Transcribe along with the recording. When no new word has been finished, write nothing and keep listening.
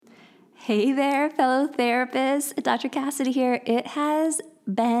Hey there, fellow therapists. Dr. Cassidy here. It has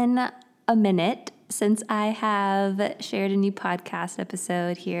been a minute since I have shared a new podcast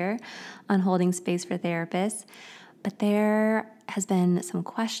episode here on holding space for therapists, but there has been some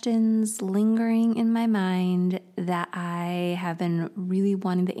questions lingering in my mind that I have been really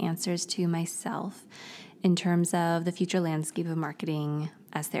wanting the answers to myself in terms of the future landscape of marketing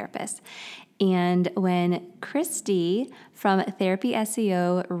as therapists. And when Kristie from Therapy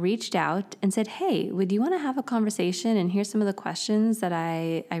SEO reached out and said, hey, would you want to have a conversation? And here's some of the questions that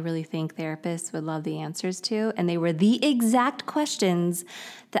I really think therapists would love the answers to. And they were the exact questions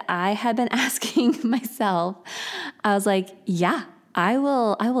that I had been asking myself. I was like, yeah, I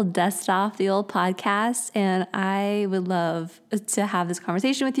will dust off the old podcast, and I would love to have this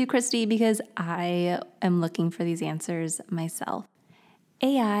conversation with you, Kristie, because I am looking for these answers myself.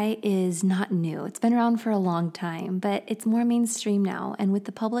 AI is not new. It's been around for a long time, but it's more mainstream now. And with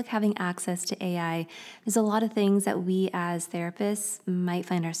the public having access to AI, there's a lot of things that we as therapists might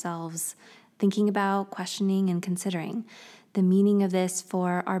find ourselves thinking about, questioning, and considering. The meaning of this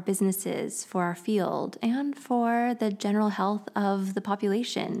for our businesses, for our field, and for the general health of the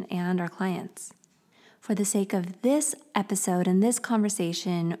population and our clients. For the sake of this episode and this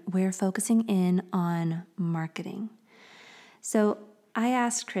conversation, we're focusing in on marketing. So I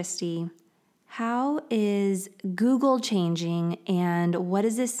asked Kristie, how is Google changing and what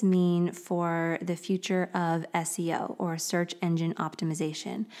does this mean for the future of SEO or search engine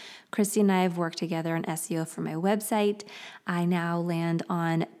optimization? Kristie and I have worked together on SEO for my website. I now land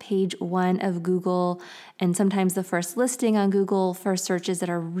on page 1 of Google and sometimes the first listing on Google for searches that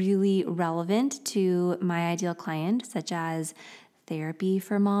are really relevant to my ideal client, such as therapy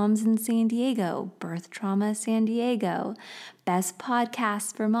for moms in San Diego, birth trauma San Diego, best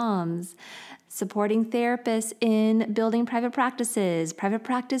podcasts for moms, supporting therapists in building private practices, private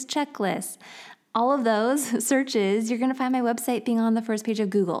practice checklists. All of those searches, you're going to find my website being on the first page of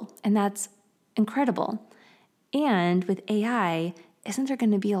Google, and that's incredible. And with AI, isn't there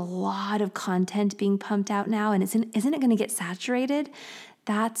going to be a lot of content being pumped out now, and isn't it going to get saturated?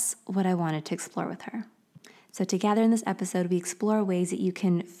 That's what I wanted to explore with her. So together in this episode, we explore ways that you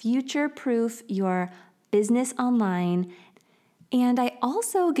can future-proof your business online. And I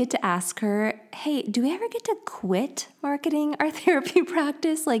also get to ask her, hey, do we ever get to quit marketing our therapy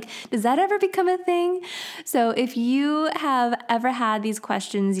practice? Does that ever become a thing? So if you have ever had these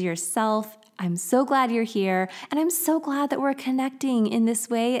questions yourself, I'm so glad you're here, and I'm so glad that we're connecting in this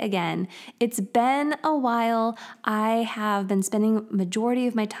way again. It's been a while. I have been spending majority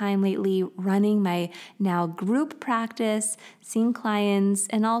of my time lately running my now group practice, seeing clients,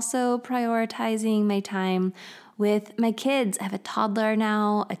 and also prioritizing my time with my kids. I have a toddler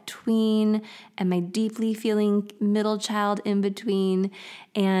now, a tween, and my deeply feeling middle child in between.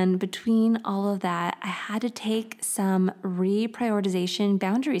 And between all of that, I had to take some reprioritization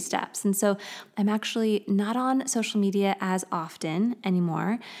boundary steps. And so I'm actually not on social media as often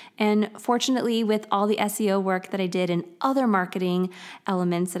anymore. And fortunately, with all the SEO work that I did and other marketing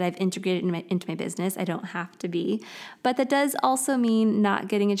elements that I've integrated into my business, I don't have to be. But that does also mean not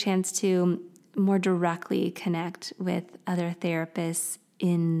getting a chance to more directly connect with other therapists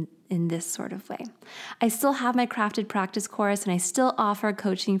in this sort of way. I still have my crafted practice course and I still offer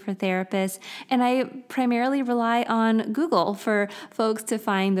coaching for therapists, and I primarily rely on Google for folks to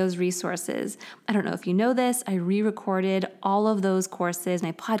find those resources. I don't know if you know this, I re-recorded all of those courses,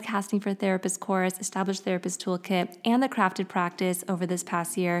 my podcasting for therapists course, established therapist toolkit, and the crafted practice over this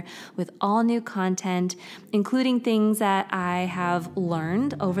past year with all new content, including things that I have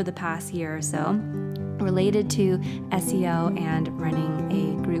learned over the past year or so related to SEO and running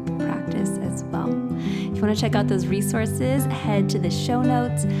a group practice as well. If you want to check out those resources, head to the show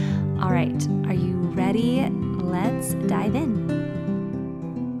notes. All right, are you ready? Let's dive in.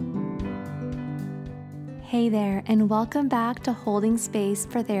 Hey there, and welcome back to Holding Space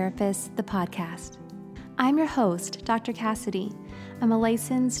for Therapists, the podcast. I'm your host, Dr. Cassidy. I'm a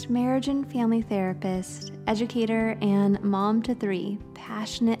licensed marriage and family therapist, educator, and mom to 3,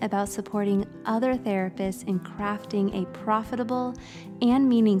 passionate about supporting other therapists in crafting a profitable and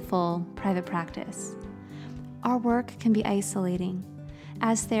meaningful private practice. Our work can be isolating.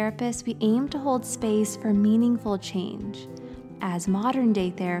 As therapists, we aim to hold space for meaningful change. As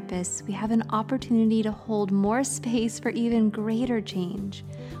modern-day therapists, we have an opportunity to hold more space for even greater change.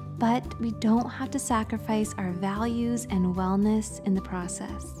 But we don't have to sacrifice our values and wellness in the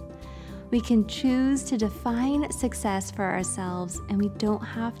process. We can choose to define success for ourselves, and we don't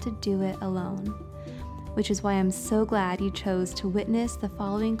have to do it alone. Which is why I'm so glad you chose to witness the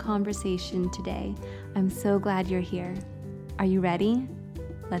following conversation today. I'm so glad you're here. Are you ready?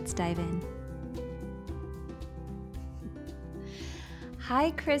 Let's dive in.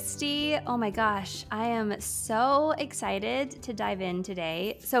 Hi, Kristie. Oh my gosh, I am so excited to dive in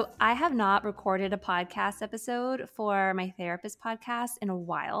today. So, I have not recorded a podcast episode for my therapist podcast in a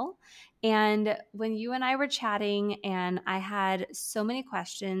while. And when you and I were chatting, and I had so many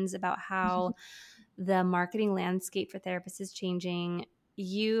questions about how the marketing landscape for therapists is changing,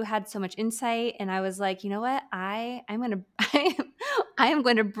 you had so much insight, and I was like, you know what? I'm going to I am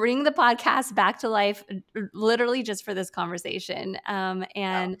going to bring the podcast back to life literally just for this conversation.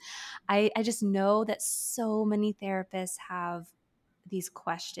 And I just know that so many therapists have these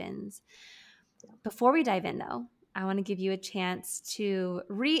questions. Before we dive in, though, I want to give you a chance to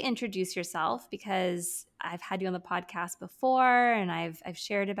reintroduce yourself, because I've had you on the podcast before and I've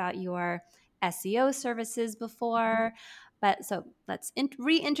shared about your SEO services before. But so let's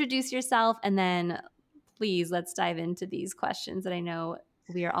reintroduce yourself, and then please let's dive into these questions that I know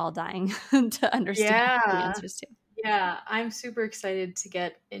we are all dying to understand the Yeah. answers to. Yeah, I'm super excited to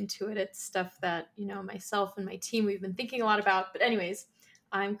get into it. It's stuff that, myself and my team, we've been thinking a lot about. But anyways,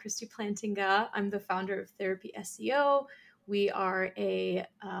 I'm Kristie Plantinga. I'm the founder of Therapy SEO. We are a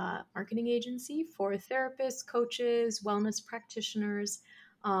marketing agency for therapists, coaches, wellness practitioners.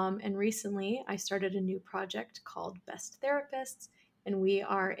 And recently I started a new project called Best Therapists. And we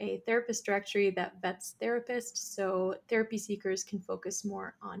are a therapist directory that vets therapists so therapy seekers can focus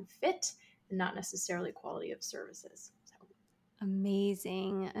more on fit and not necessarily quality of services. So.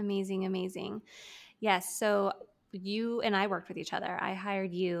 Amazing, amazing, amazing. Yes. So you and I worked with each other. I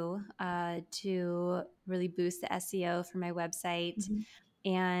hired you to really boost the SEO for my website, Mhm.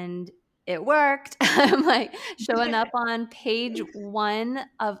 and it worked. I'm like showing up on page one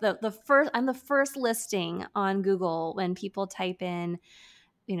of the first. I'm the first listing on Google when people type in,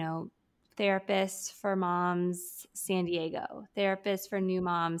 therapists for moms, San Diego, therapists for new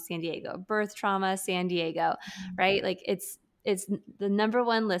moms, San Diego, birth trauma, San Diego, right? Like it's the number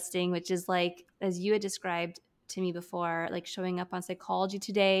one listing, which is like, as you had described to me before, like showing up on Psychology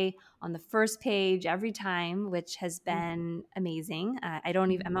Today on the first page every time, which has been amazing.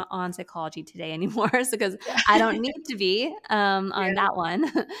 I'm not on Psychology Today anymore, so because I don't need to be on Yeah. that one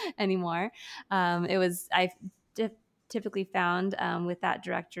anymore. I typically found with that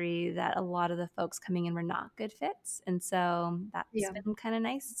directory that a lot of the folks coming in were not good fits. And so that's Yeah. been kind of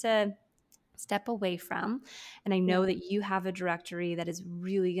nice to step away from. And I know Yeah. that you have a directory that is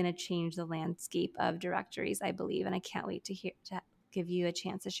really going to change the landscape of directories, I believe. And I can't wait to give you a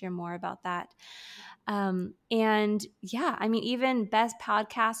chance to share more about that. And yeah, I mean, even best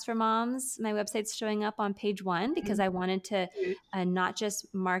podcast for moms, my website's showing up on page one because Mhm. I wanted to Huge. not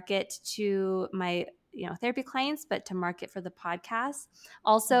just market to my therapy clients, but to market for the podcast.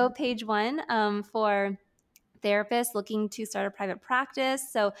 Also, Mhm. page one for therapists looking to start a private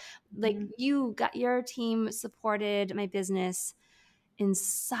practice. So, like, Mhm. you got your team supported my business in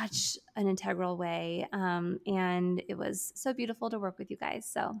such an integral way. And it was so beautiful to work with you guys.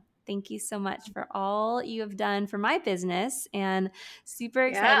 So thank you so much for all you have done for my business, and super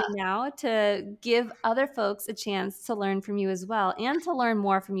Yeah. excited now to give other folks a chance to learn from you as well, and to learn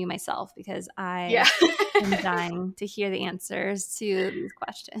more from you myself, because I Yeah. am dying to hear the answers to these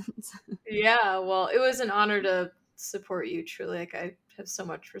questions. Yeah. Well, it was an honor to support you. Truly, like I have so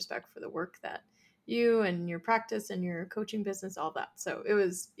much respect for the work that you and your practice and your coaching business, all that. So it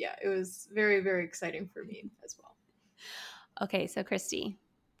was very, very exciting for me as well. Okay, so Kristie,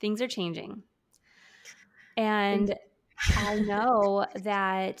 things are changing. Thanks. And I know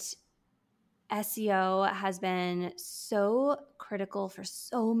that SEO has been so critical for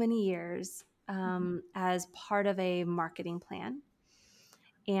so many years as part of a marketing plan.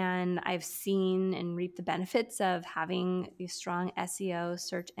 And I've seen and reaped the benefits of having a strong SEO,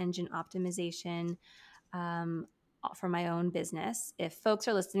 search engine optimization, um, for my own business. If folks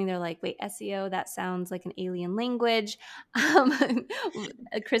are listening, they're like, wait, SEO, that sounds like an alien language. Um,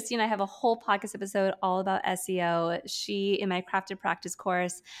 Kristie and I have a whole podcast episode all about SEO. She, in my Crafted Practice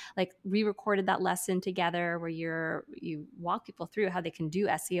course, like re-recorded that lesson together where you walk people through how they can do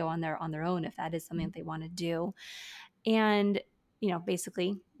SEO on their own if that is something that they want to do. And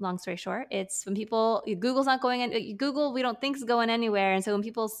basically, long story short, it's when Google's not going in. Google, we don't think is going anywhere. And so when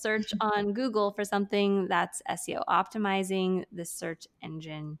people search on Google for something, that's SEO, optimizing the search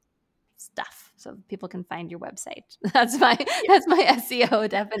engine stuff, so people can find your website. That's my SEO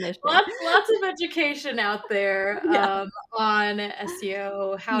definition. Lots of education out there Yeah. on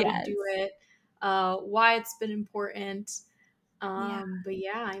SEO, how to Yes. do it, why it's been important. Yeah. But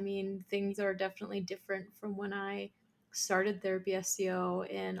yeah, I mean, things are definitely different from when I started Therapy SEO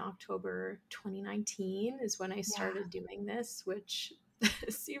in October 2019 is when I Yeah. started doing this, which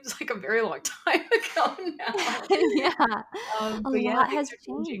It seems like a very long time ago now. Yeah, a But yeah, lot things has are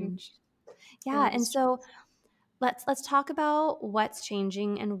changing. changed. A Yeah, lot and is so let's talk about what's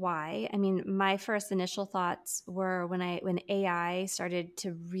changing and why. I mean, my first initial thoughts were when AI started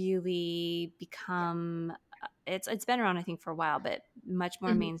to really become it's been around I think for a while, but much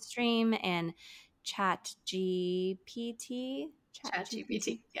more Mhm. mainstream, and chat Chat GPT.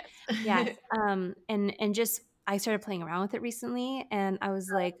 GPT, yes. Yes. And just I started playing around with it recently, and I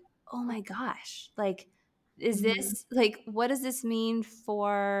was like, "Oh my gosh. Like, is Mhm. this like what does this mean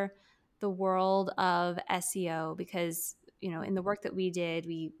for the world of SEO?" Because, in the work that we did,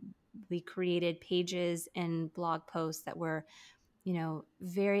 we created pages and blog posts that were,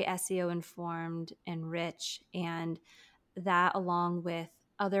 very SEO informed and rich, and that along with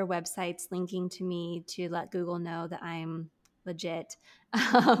other websites linking to me to let Google know that I'm legit,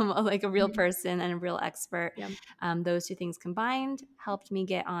 like a real Mhm. person and a real expert. Yeah. Those two things combined helped me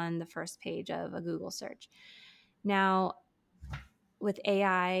get on the first page of a Google search. Now, with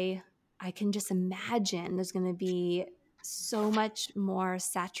I can just imagine there's going to be so much more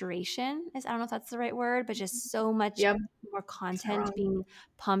saturation. I don't know if that's the right word, but just so much Yep. more It's not content wrong. being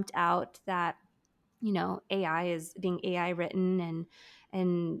pumped out that AI is being AI written, and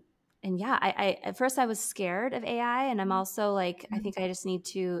and yeah, I at first I was scared of AI, and I'm also like I Mhm. think I just need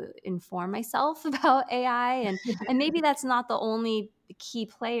to inform myself about AI, and maybe that's not the only key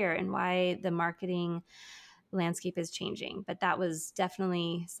player in why the marketing landscape is changing, but that was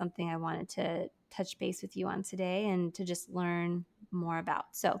definitely something I wanted to touch base with you on today and to just learn more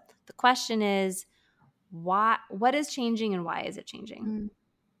about. So the question is, what is changing and why is it changing? Mm.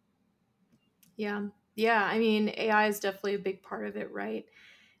 Yeah. Yeah. I mean, AI is definitely a big part of it, right?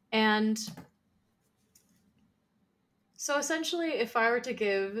 And so essentially, if I were to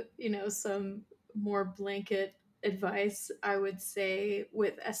give, some more blanket advice, I would say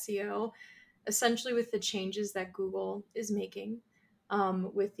with SEO, essentially with the changes that Google is making,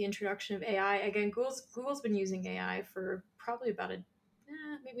 with the introduction of AI. Again, Google's been using AI for probably about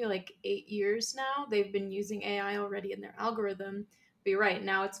maybe like 8 years now. They've been using AI already in their algorithm. But you're right,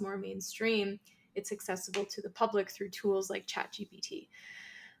 now it's more mainstream. It's accessible to the public through tools like ChatGPT.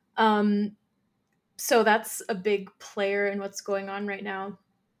 Um, so that's a big player in what's going on right now.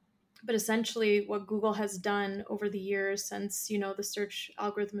 But essentially, what Google has done over the years since, the search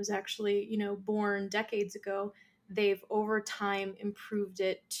algorithm was actually, born decades ago, they've over time improved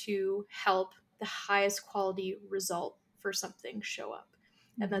it to help the highest quality result for something show up.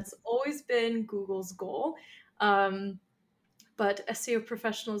 And Mhm. that's always been Google's goal. Um, but SEO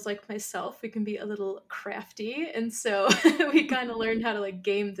professionals like myself, we can be a little crafty, and so we kind of learned how to like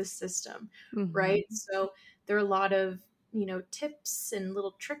game the system, Mhm. right? So there are a lot of tips and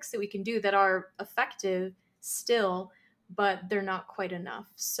little tricks that we can do that are effective still, but they're not quite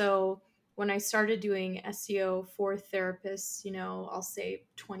enough. So when I started doing SEO for therapists, I'll say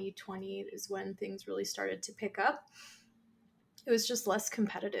 2020 is when things really started to pick up. It was just less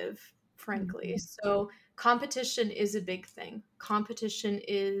competitive, frankly. Mhm. So competition is a big thing. Competition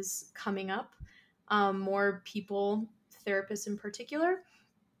is coming up. More people, therapists in particular,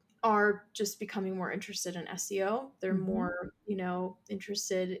 are just becoming more interested in SEO. They're Mhm. more,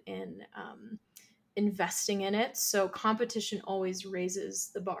 interested in investing in it. So competition always raises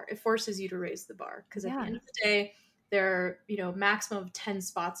the bar. It forces you to raise the bar because at the end of the Yes. day, there are, maximum of 10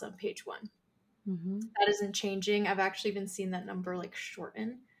 spots on page one. Mhm. That isn't changing. I've actually even seen that number like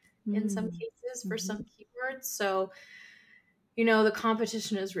shorten in some Mm. cases for some Mhm. keywords. So, the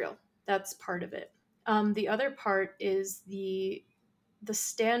competition is real. That's part of it. The other part is the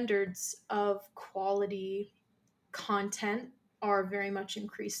standards of quality content are very much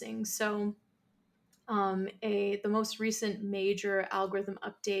increasing. So, the most recent major algorithm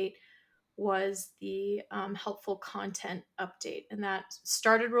update was the helpful content update. And that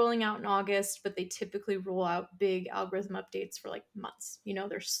started rolling out in August, but they typically roll out big algorithm updates for like months.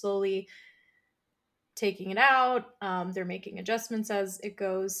 They're slowly taking it out, they're making adjustments as it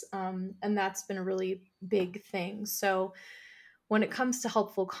goes. And that's been a really big thing. So when it comes to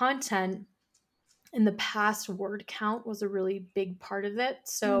helpful content, in the past, word count was a really big part of it.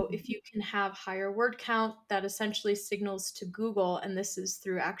 So Mm. if you can have higher word count, that essentially signals to Google, and this is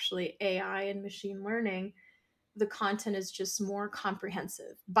through actually AI and machine learning, the content is just more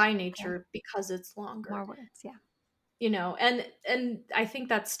comprehensive by Okay. nature because it's More longer. words. Yeah. And I think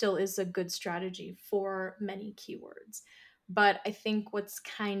that still is a good strategy for many keywords. But I think what's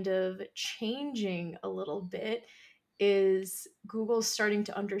kind of changing a little bit is Google's starting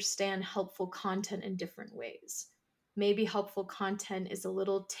to understand helpful content in different ways. maybe helpful content is a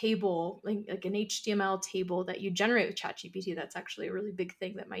little table, like an HTML table that you generate with ChatGPT. That's actually a really big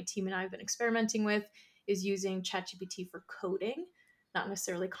thing that my team and I have been experimenting with, is using ChatGPT for coding, not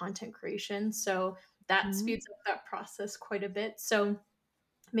necessarily content creation. So that Mhm. speeds up that process quite a bit. So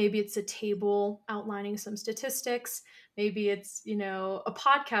maybe it's a table outlining some statistics. Maybe it's, a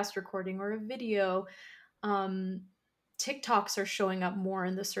podcast recording or a video. Um, TikToks are showing up more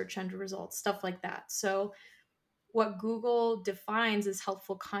in the search engine results, stuff like that. So what Google defines as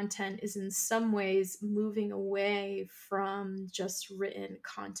helpful content is in some ways moving away from just written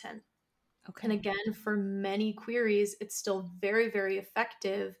content. And Okay. again, for many queries, it's still very, very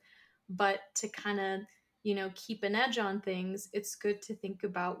effective. But to kind of, keep an edge on things, it's good to think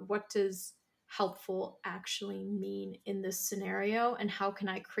about, what does helpful actually mean in this scenario? And how can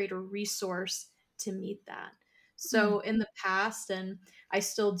I create a resource to meet that? Mm. So in the past, and I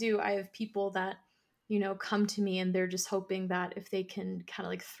still do, I have people that, come to me and they're just hoping that if they can kind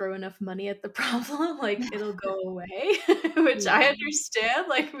of like throw enough money at the problem, like it'll go away, which I Yeah. understand.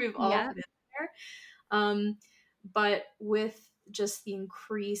 Like we've all Yeah. been there. Um, but with just the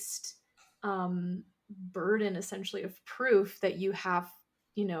increased burden essentially of proof that you have,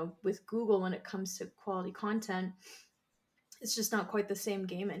 with Google when it comes to quality content, it's just not quite the same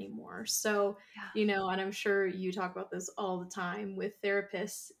game anymore. So, Yeah. and I'm sure you talk about this all the time with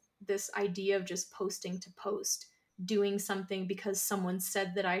therapists, this idea of just posting to post, doing something because someone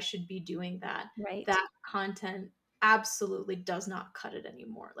said that I should be doing that. Right. That content absolutely does not cut it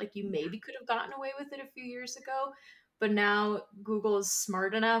anymore. Like you Yeah. maybe could have gotten away with it a few years ago, but now Google is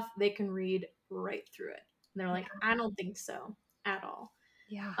smart enough, they can read right through it. And they're Yeah. like, I don't think so at all.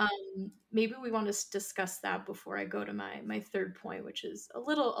 Yeah. Maybe we want to discuss that before I go to my third point, which is a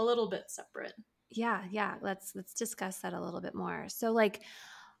little bit separate. Yeah, yeah. Let's discuss that a little bit more. So like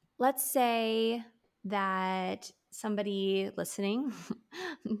let's say that somebody listening,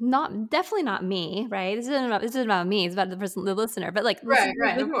 not definitely not me, right? This isn't about me, it's about the person, the listener. But like Right,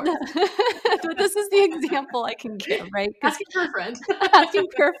 right, of course. but this is the example I can give, right? Because Asking for a friend. asking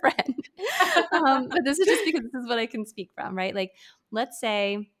for a friend. But this is just because this is what I can speak from, right? Like let's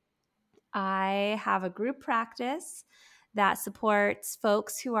say I have a group practice that supports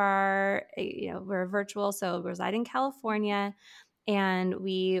folks who are, we're virtual, so reside in California, and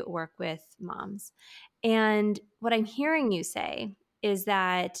we work with moms. And what I'm hearing you say is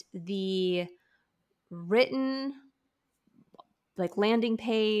that the written, like landing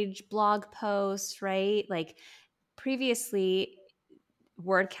page, blog post, right? Like previously,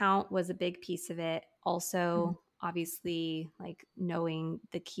 word count was a big piece of it. Also, obviously, like knowing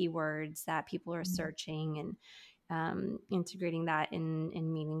the keywords that people are searching and integrating that in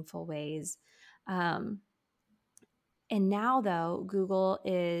meaningful ways. Um, and now, though, Google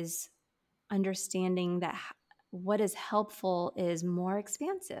is understanding that what is helpful is more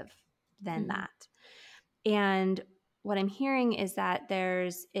expansive than Mhm. that. And what I'm hearing is that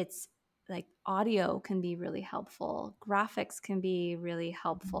it's like audio can be really helpful, graphics can be really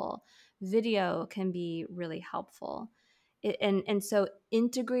helpful, video can be really helpful. And so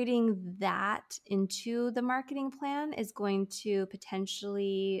integrating that into the marketing plan is going to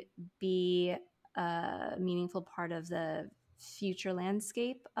potentially be a meaningful part of the future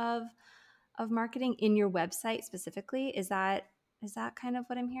landscape of marketing in your website specifically. Is that kind of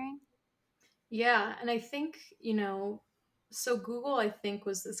what I'm hearing? Yeah, and I think, so Google, I think,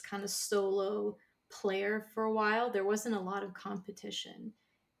 was this kind of solo player for a while. There wasn't a lot of competition,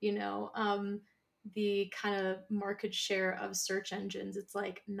 you know. The kind of market share of search engines, it's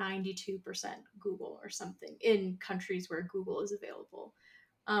like 92% Google or something in countries where Google is available.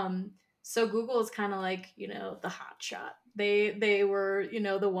 Um, so Google is kind of like, the hot shot. They were,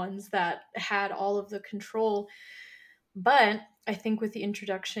 the ones that had all of the control. But I think with the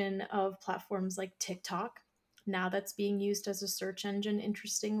introduction of platforms like TikTok, now that's being used as a search engine,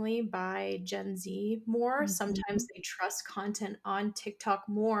 interestingly, by Gen Z more. Sometimes Mhm. they trust content on TikTok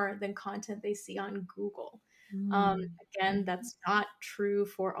more than content they see on Google. Um, Mm. Again, that's not true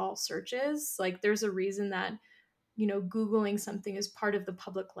for all searches. Like, there's a reason that, Googling something is part of the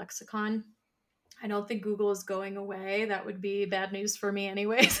public lexicon. I don't think Google is going away. That would be bad news for me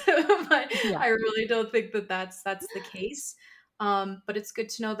anyways. But Yeah. I really don't think that that's the case. But it's good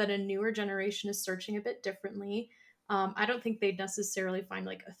to know that a newer generation is searching a bit differently. I don't think they'd necessarily find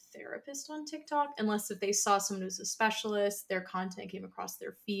like a therapist on TikTok unless if they saw someone who's a specialist, their content came across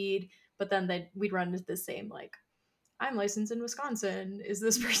their feed, but then we'd run into the same like, I'm licensed in Wisconsin. Is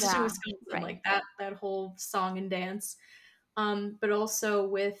this person in Yeah. Wisconsin? Right. Like that whole song and dance. But also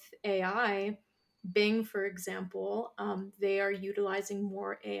with AI, Bing, for example, they are utilizing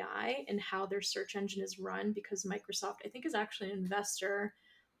more AI in how their search engine is run because Microsoft, I think, is actually an investor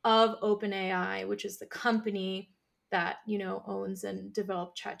of OpenAI, which is the company that owns and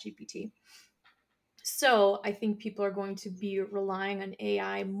developed ChatGPT. So I think people are going to be relying on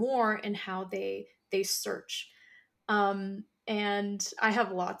AI more in how they search. And I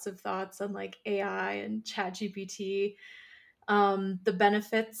have lots of thoughts on like AI and ChatGPT, the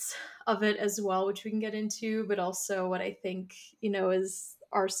benefits of it as well, which we can get into, but also what I think, is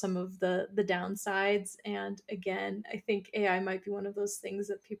are some of the downsides. And again, I think AI might be one of those things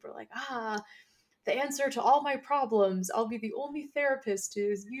that people are like, the answer to all my problems. I'll be the only therapist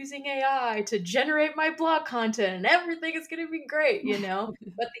who's using AI to generate my blog content and everything is going to be great,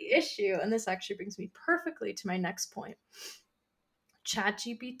 But the issue, and this actually brings me perfectly to my next point,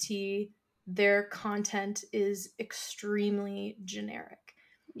 ChatGPT, their content is extremely generic.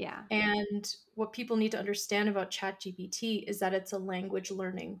 Yeah. And what people need to understand about ChatGPT is that it's a language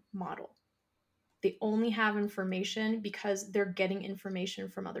learning model. They only have information because they're getting information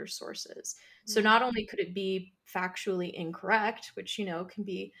from other sources. So Yeah. not only could it be factually incorrect, which can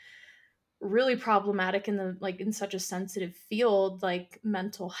be really problematic in such a sensitive field like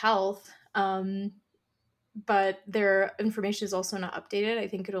mental health, but their information is also not updated. I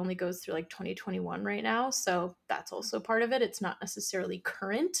think it only goes through like 2021 right now, so that's also part of it. It's not necessarily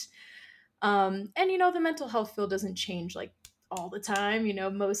current. And the mental health field doesn't change like all the time.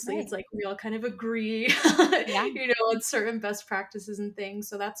 Mostly it's Right. like we all kind of agree, Yeah. on certain best practices and things.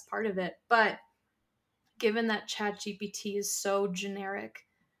 So that's part of it. But given that ChatGPT is so generic,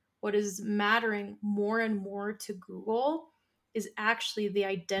 what is mattering more and more to Google is actually the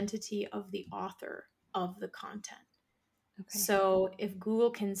identity of the author of the content. Okay. So if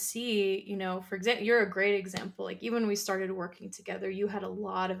Google can see, for example, you're a great example. Like even when we started working together, you had a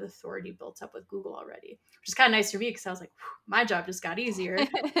lot of authority built up with Google already, which is kind of nice for me because I was like, my job just got easier,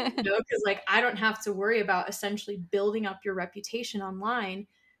 because like I don't have to worry about essentially building up your reputation online,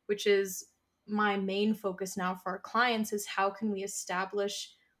 which is my main focus now for our clients is how can we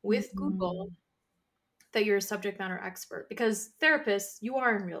establish with Google Mhm. that you're a subject matter expert, because therapists, you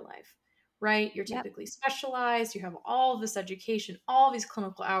are in real life, right? You're Yep. typically specialized, you have all this education, all these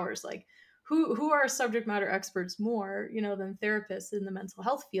clinical hours. Like who are subject matter experts more, than therapists in the mental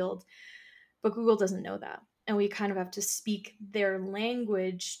health field? But Google doesn't know that. And we kind of have to speak their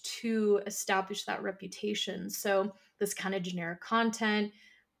language to establish that reputation. So this kind of generic content,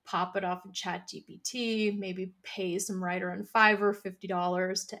 pop it off in Chat GPT, maybe pay some writer on Fiverr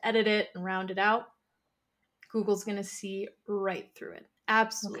 $50 to edit it and round it out. Google's going to see right through it,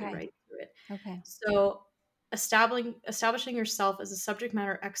 absolutely Okay. right through it. Okay. So, establishing yourself as a subject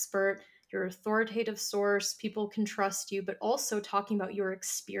matter expert, your authoritative source, people can trust you, but also talking about your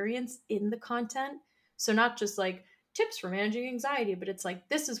experience in the content. So, not just like tips for managing anxiety, but it's like,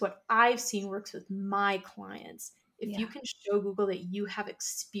 this is what I've seen works with my clients. If you Yeah. can show Google that you have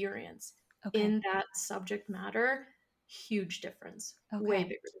experience Okay. in that subject matter, huge difference, way Okay.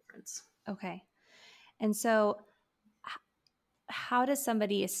 bigger difference. Okay. And so how does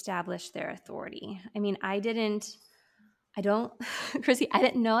somebody establish their authority? I mean, I don't, Chrissy, I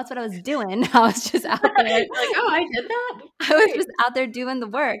didn't know that's what I was doing. I was just out there. You're like, "Oh, I did that? I was Great." just out there doing the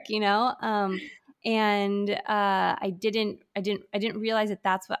work, and I didn't realize that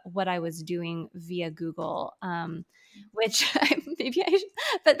that's what I was doing via Google, which maybe I should,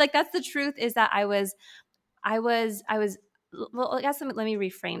 but like that's the truth is that I was well, I guess let me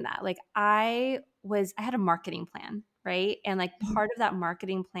reframe that. Like I had a marketing plan, right? And like Mhm, part of that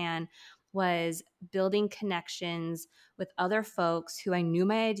marketing plan was building connections with other folks who I knew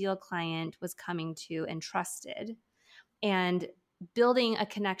my ideal client was coming to and trusted, and building a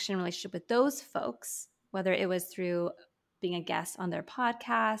connection relationship with those folks, whether it was through being a guest on their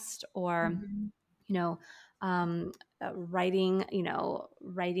podcast or mhm. you know,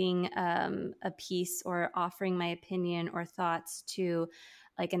 writing a piece or offering my opinion or thoughts to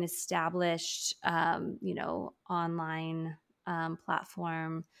like an established, online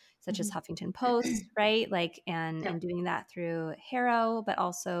platform such as Mhm. Huffington Post, right? Like, Yep. and doing that through Harrow, but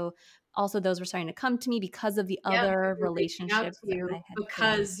also those were starting to come to me because of the Yep, other people were reaching out relationships to that you I had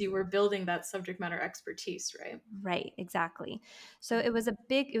built. because you were building that subject matter expertise, right? Right, exactly. So Mhm, it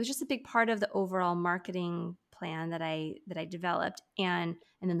was just a big part of the overall marketing plan that I developed. And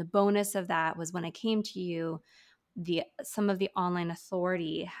then the bonus of that was when I came to you, the some of the online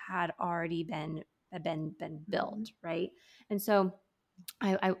authority had already been mhm, built, right? And so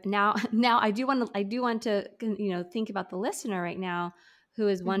I now now I do want to think about the listener right now who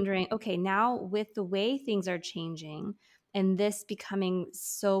is mhm, wondering, okay, now with the way things are changing and this becoming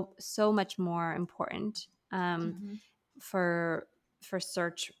so much more important Mm-hmm. for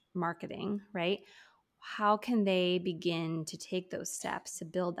search marketing, right? How can they begin to take those steps to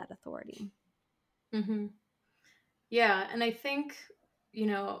build that authority? Mm-hmm. Yeah, and I think,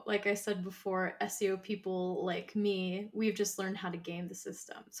 like I said before, SEO people like me, we've just learned how to game the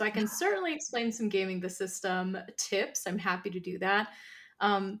system. So I can certainly explain some gaming the system tips. I'm happy to do that.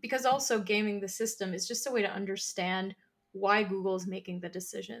 Because also gaming the system is just a way to understand why Google is making the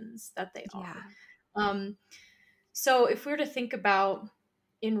decisions that they are. Yeah. Um, so if we were to think about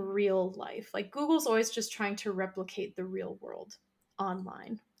in real life, like Google's always just trying to replicate the real world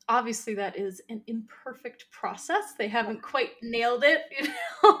online. Obviously, that is an imperfect process. They haven't quite nailed it.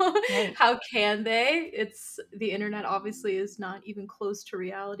 Right. How can they? It's the internet obviously is not even close to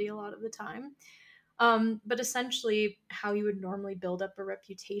reality a lot of the time. But essentially, how you would normally build up a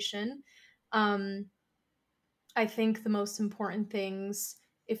reputation. Um, I think the most important things,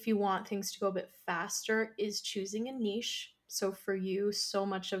 if you want things to go a bit faster, is choosing a niche. So for you, so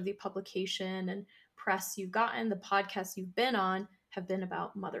much of the publication and press you've gotten, the podcasts you've been on, have been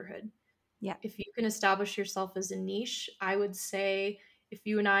about motherhood. Yeah. If you can establish yourself as a niche, I would say if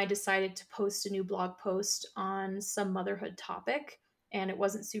you and I decided to post a new blog post on some motherhood topic and it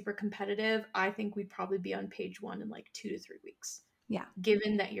wasn't super competitive, I think we'd probably be on page one in like 2 to 3 weeks, Yeah.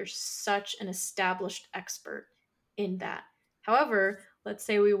 given that you're such an established expert in that. However, let's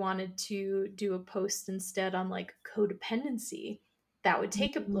say we wanted to do a post instead on like codependency, that would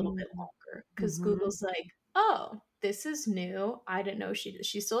take a little bit longer because Mm-hmm. Google's like, oh, this is new. I didn't know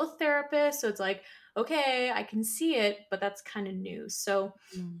she's still a therapist. So it's like, okay, I can see it, but that's kind of new. So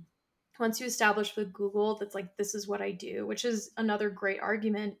once you establish with Google that's like, this is what I do, which is another great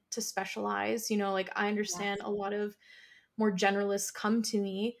argument to specialize. Like I understand Yes. a lot of more generalists come to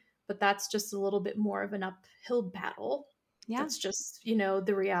me, but that's just a little bit more of an uphill battle. Yeah. That's just,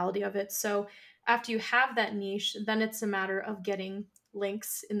 the reality of it. So after you have that niche, then it's a matter of getting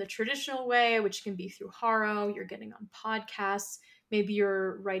links in the traditional way, which can be through Haro, you're getting on podcasts, maybe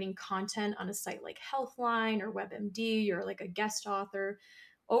you're writing content on a site like Healthline or WebMD, you're like a guest author.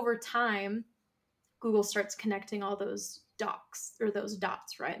 Over time, Google starts connecting all those docs or those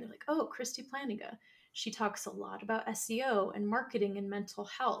dots, right? And they're like, oh, Kristie Plantinga, she talks a lot about SEO and marketing and mental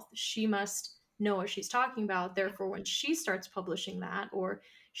health. She must know what she's talking about. Therefore, when she starts publishing that or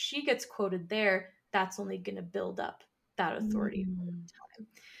she gets quoted there, that's only going to build up that authority over Mm. time.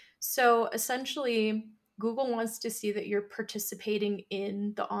 So essentially, Google wants to see that you're participating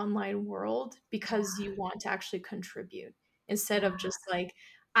in the online world because Yeah. you want to actually contribute instead of Yeah. just like,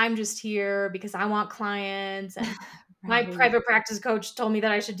 I'm just here because I want clients and my Right. private practice coach told me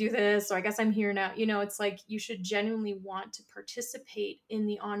that I should do this. So I guess I'm here now. It's like you should genuinely want to participate in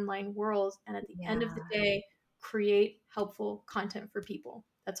the online world. And at the end of the Yeah. day, create helpful content for people.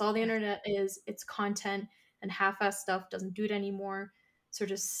 That's all the internet is. It's content, and half-ass stuff doesn't do it anymore. So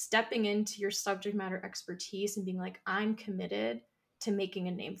just stepping into your subject matter expertise and being like, I'm committed to making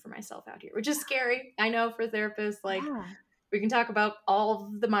a name for myself out here, which is scary. I know for therapists, like Yeah. we can talk about all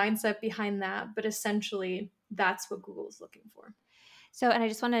of the mindset behind that, but essentially that's what Google is looking for. So, and I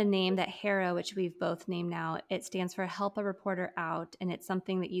just want to name that HARO, which we've both named now. It stands for Help a Reporter Out. And it's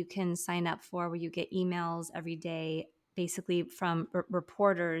something that you can sign up for where you get emails every day, basically from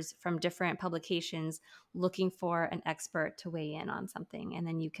reporters from different publications looking for an expert to weigh in on something. And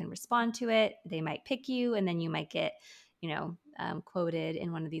then you can respond to it. They might pick you, and then you might get, quoted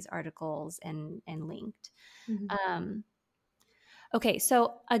in one of these articles and linked. Mhm. Okay,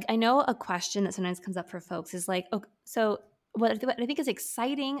 so I know a question that sometimes comes up for folks is like, okay, so what I think is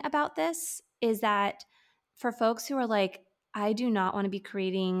exciting about this is that for folks who are like, I do not want to be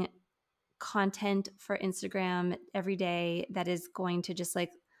creating content for Instagram every day that is going to just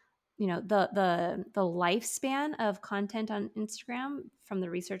like, the lifespan of content on Instagram from the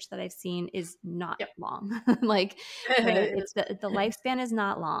research that I've seen is not Yep. long. Like, right? It It's is. the lifespan is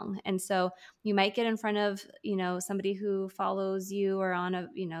not long. And so you might get in front of, somebody who follows you or on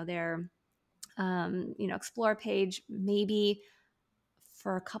their explore page, maybe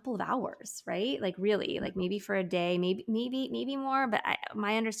for a couple of hours, right? Like really, like maybe for a day, maybe more. But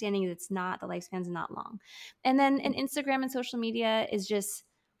my understanding is it's not, the lifespan's not long. And then and Instagram and social media is just,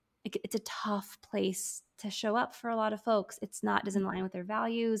 it's a tough place to show up for a lot of folks. It's not, doesn't align with their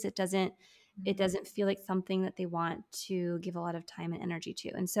values. It doesn't feel like something that they want to give a lot of time and energy to.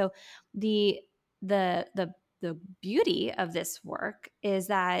 And so the the beauty of this work is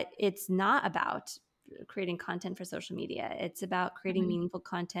that it's not about creating content for social media. It's about creating Mhm. meaningful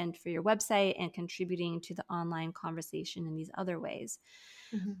content for your website and contributing to the online conversation in these other ways.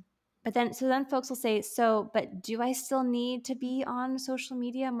 Mhm. But then folks will say, but do I still need to be on social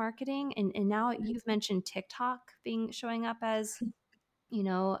media marketing? And now you've mentioned TikTok showing up as,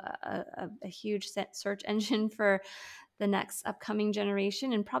 a huge search engine for the next upcoming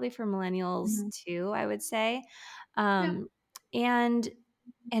generation, and probably for millennials Mhm. too, I would say. Yeah. Um, and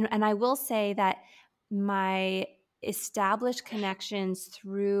I will say that my established connections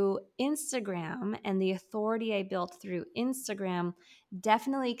through Instagram and the authority I built through Instagram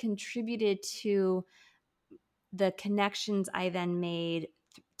definitely contributed to the connections I then made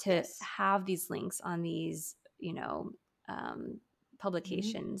to Yes. have these links on these, um,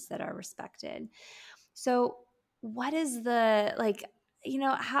 Mhm. publications that are respected. So, what is the like,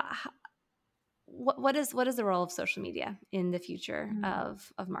 how what is the role of social media in the future Mhm.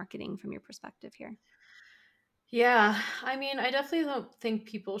 of marketing from your perspective here? Yeah, I mean, I definitely don't think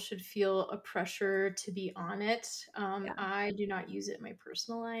people should feel a pressure to be on it. Yeah. I do not use it in my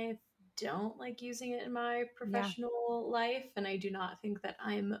personal life, don't like using it in my Yeah. professional life, and I do not think that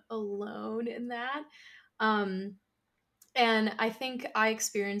I'm alone in that. Um, and I think I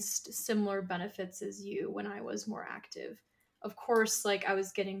experienced similar benefits as you when I was more active. Of course, like I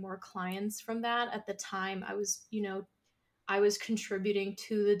was getting more clients from that. At the time, I was contributing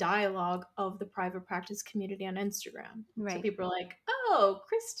to the dialogue of the private practice community on Instagram. So Right. people are like, "Oh,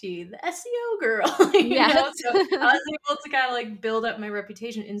 Kristie, the SEO girl," Yes. So I was able to kind of like build up my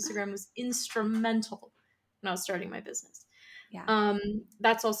reputation. Instagram was instrumental when I was starting my business. Yeah.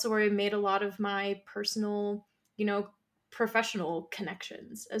 That's also where I made a lot of my personal, you know, professional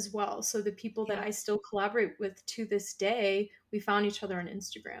connections as well. So the people that Yeah. I still collaborate with to this day, we found each other on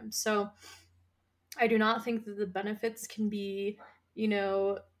Instagram. So I do not think that the benefits can be, you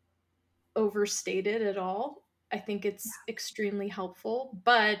know, overstated at all. I think it's extremely helpful,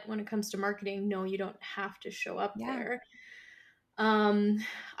 but when it comes to marketing, no, you don't have to show up Yeah. there. Um,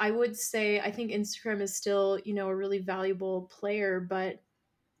 I would say I think Instagram is still, a really valuable player, but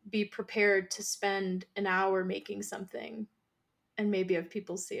be prepared to spend an hour making something and maybe have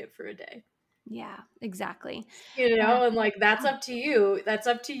people see it for a day. Yeah. Exactly. And like that's Yeah. up to you. That's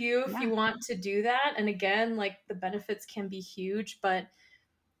up to you if you Yeah. want to do that. And again, like the benefits can be huge, but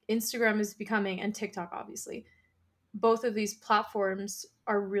Instagram is becoming, and TikTok obviously, both of these platforms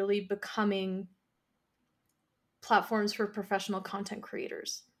are really becoming platforms for professional content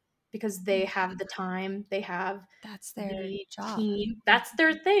creators because they have the time, they have That's their the job. team. That's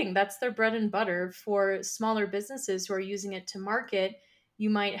their thing. That's their bread and butter. For smaller businesses who are using it to market, you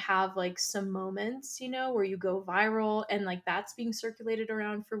might have like some moments, where you go viral and like that's being circulated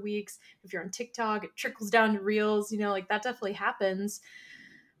around for weeks. If you're on TikTok, it trickles down to reels, like that definitely happens.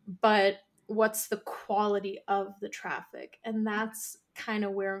 But what's the quality of the traffic? And that's kind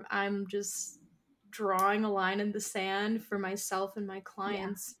of where I'm just drawing a line in the sand for myself and my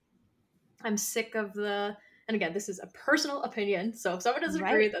Yeah. clients. I'm sick of and again, this is a personal opinion, so if someone doesn't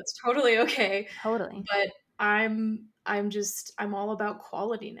agree, Right. that's totally okay. Totally. But I'm all about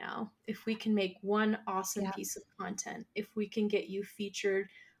quality now. If we can make one awesome Yeah. piece of content, if we can get you featured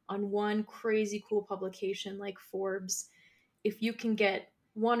on one crazy cool publication like Forbes, if you can get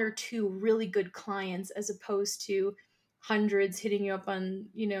one or two really good clients as opposed to hundreds hitting you up on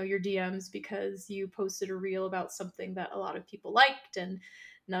your DMs because you posted a reel about something that a lot of people liked and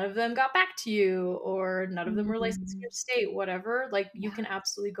none of them got back to you or none of them were licensed in Mhm. your state, whatever, like you Yeah. can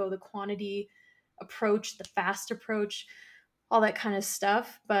absolutely go the quantity approach, the fast approach, all that kind of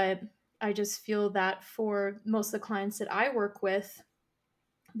stuff. But I just feel that for most of the clients that I work with,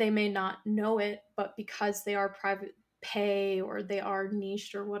 they may not know it, but because they are private pay or they are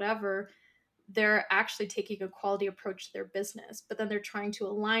niched or whatever, they're actually taking a quality approach to their business, but then they're trying to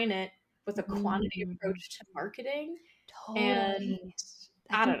align it with a quantity Mhm. approach to marketing. And Totally.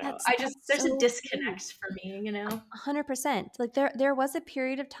 I I think don't know. that's There's a so true. disconnect for me. 100%. Like there was a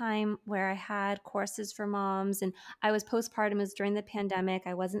period of time where I had courses for moms, and I was postpartum. It was during the pandemic.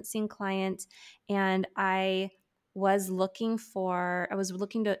 I wasn't seeing clients, and I was looking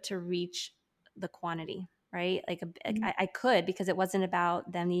to reach the quantity, right? Like Mhm, I could, because it wasn't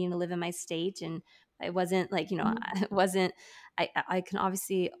about them needing to live in my state, and it wasn't like, mhm, it wasn't, I can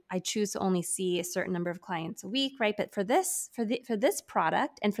obviously, I choose to only see a certain number of clients a week, right? But for this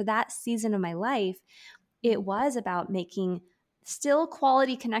product and for that season of my life, it mhm, was about making still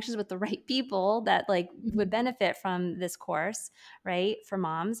quality connections with the right people that like would mhm, benefit from this course, right, for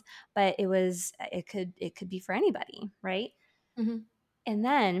moms. But it could be for anybody, right? mhm, And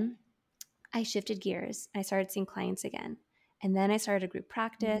then I shifted gears. I started seeing clients again, and then I started a group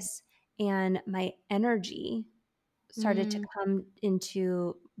mhm, practice, and my energy started to mhm, come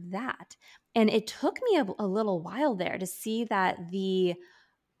into that. And it took me a little while there to see that the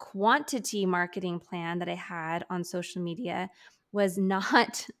quantity marketing plan that I had on social media was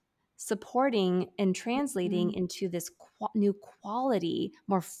not supporting and translating Mhm. into this new quality,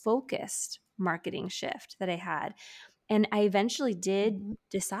 more focused marketing shift that I had. And I eventually did Mhm.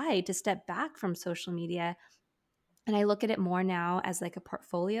 decide to step back from social media. And I look at it more now as like a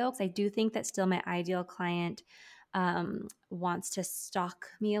portfolio, because I do think that still my ideal client wants to stalk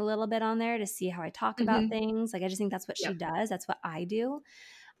me a little bit on there to see how I talk about Mhm. things. Like, I just think that's what she Yep. does. That's what I do,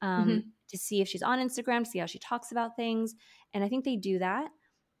 Mhm. to see if she's on Instagram, to see how she talks about things. And I think they do that.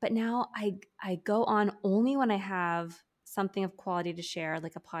 But now I go on only when I have something of quality to share,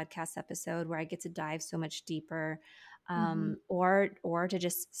 like a podcast episode where I get to dive so much deeper, Mhm. or to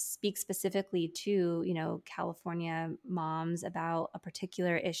just speak specifically to, California moms about a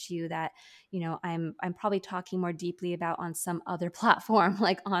particular issue that, I'm probably talking more deeply about on some other platform,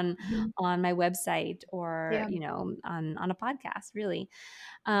 like on Mhm. on my website, or Yeah. on a podcast, really.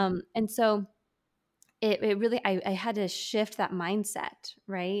 And so it really, I had to shift that mindset,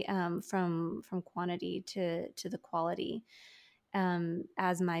 right, from quantity to the quality,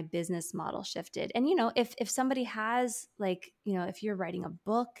 as my business model shifted. And if somebody has, like, if you're writing a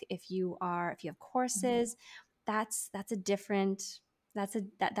book, if you have Mhm. courses, that's a different,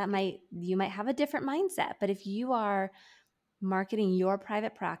 that might, you might have a different mindset. But if you are marketing your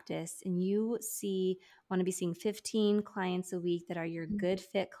private practice and you want to be seeing 15 clients a week that are your Mhm. good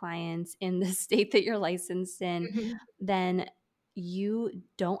fit clients in the state that you're licensed in, Mhm. then you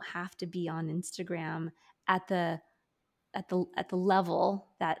don't have to be on Instagram at the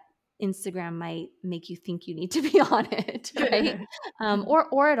level that Instagram might make you think you need to be on it, right? Mhm.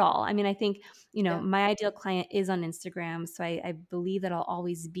 Or at all. I mean, I think, Yeah. my ideal client is on Instagram, so I believe that I'll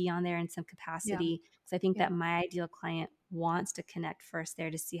always be on there in some Yeah. capacity, because I think Yeah. that my ideal client wants to connect first there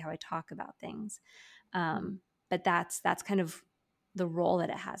to see how I talk about things. Mhm. But that's kind of the role that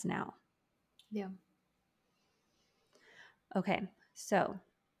it has now. Yeah. Okay, so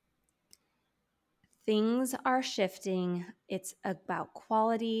things are shifting. It's about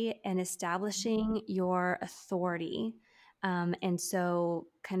quality and establishing your authority. And so,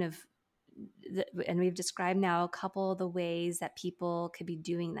 kind of, and we've described now a couple of the ways that people could be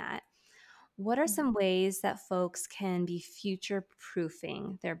doing that. What are Mhm. some ways that folks can be future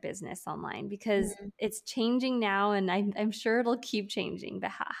proofing their business online? Because Mhm. it's changing now, and I'm sure it'll keep changing.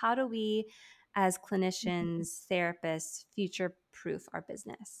 But how do we, as Mhm. clinicians, therapists, future proof our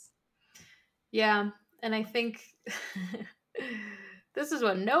business? Yeah. And I think this is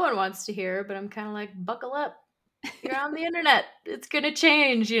what no one wants to hear, but I'm kind of like, buckle up. You're on the internet. It's going to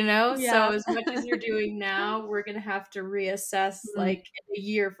change, you know? So, Yeah. as much as you're doing now, we're going to have to reassess Mm, like in a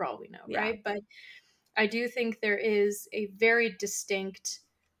year for all we know, yeah. right? But I do think there is a very distinct,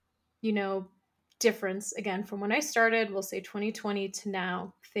 you know, difference again from when I started, we'll say 2020 to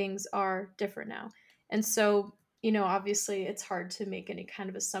now, things are different now. And so, obviously it's hard to make any kind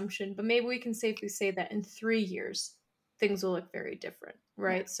of assumption, but maybe we can safely say that in 3 years, things will look very different, Yeah.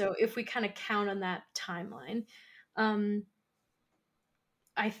 right? So if we kind of count on that timeline, um,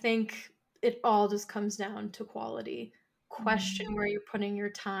 I think it all just comes down to quality. Question Mm, where you're putting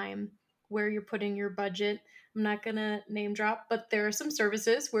your time, where you're putting your budget. I'm not going to name drop, but there are some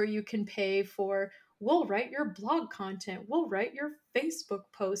services where you can pay for, we'll write your blog content, we'll write your Facebook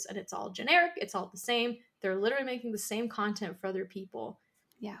posts, and it's all generic, it's all the same. They're literally making the same content for other people.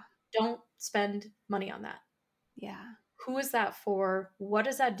 yeah. Don't spend money on that. Yeah. Who is that for? What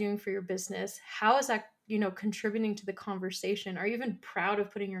is that doing for your business? How is that, contributing to the conversation? Are you even proud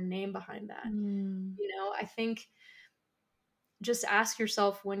of putting your name behind that? Mm, I think just ask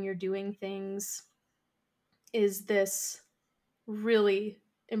yourself when you're doing things, is this really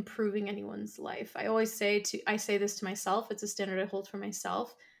improving anyone's life? I say this to myself, it's a standard I hold for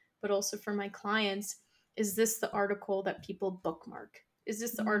myself, but also for my clients. Is this the article that people bookmark? Is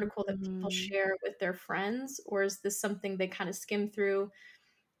this the article that people mm, share with their friends? Or is this something they kind of skim through,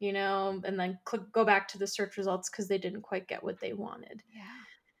 and then go back to the search results because they didn't quite get what they wanted?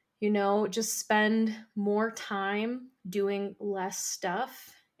 yeah. Just spend more time doing less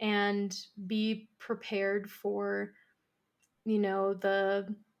stuff and be prepared for,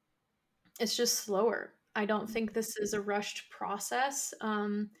 the it's just slower. I don't think this is a rushed process.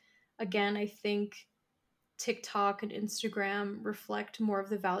 Again, I think TikTok and Instagram reflect more of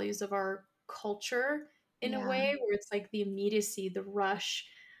the values of our culture in a Yeah. way where it's like the immediacy, the rush.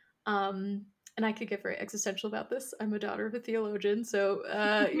 Um, and I could get very existential about this. I'm a daughter of a theologian, so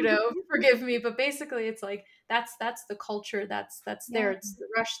forgive me. But basically, it's like that's the culture that's there. Yeah. It's the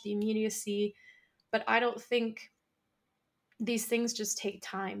rush, the immediacy. But I don't think these things just take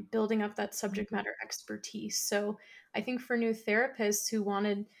time building up that subject matter expertise. So I think for new therapists who want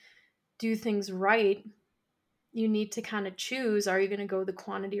to do things right, you need to kind of choose, are you going to go the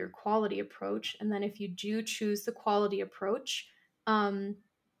quantity or quality approach? And then if you do choose the quality approach, um,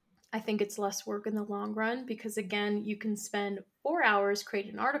 I think it's less work in the long run because, again, you can spend 4 hours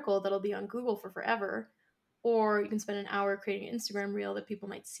creating an article that'll be on Google for forever, or you can spend an hour creating an Instagram reel that people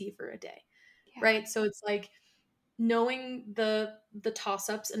might see for a day, Yeah. right? So it's like knowing the toss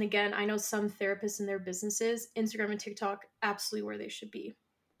ups. And again, I know some therapists in their businesses, Instagram and TikTok, absolutely where they should be.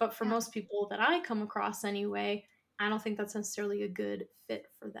 But for Yeah. most people that I come across anyway, I don't think that's necessarily a good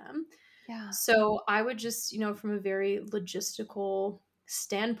fit for them. Yeah. So I would just, from a very logistical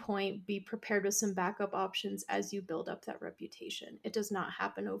standpoint, be prepared with some backup options as you build up that reputation. It does not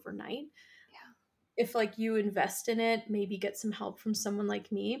happen overnight. Yeah. If like you invest in it, maybe get some help from someone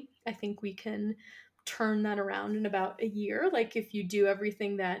like me, I think we can turn that around in about a year. Like if you do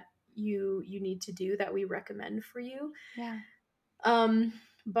everything that you need to do that we recommend for you. Yeah.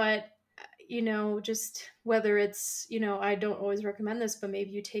 But just whether it's, I don't always recommend this, but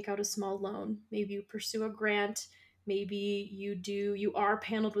maybe you take out a small loan, maybe you pursue a grant, maybe you are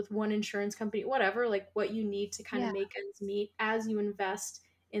paneled with one insurance company, whatever, like what you need to kind of Yeah. make ends meet as you invest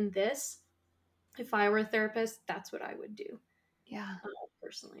in this. If I were a therapist, that's what I would do, Yeah.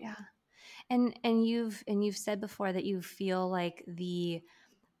 personally. Yeah. And you've said before that you feel like the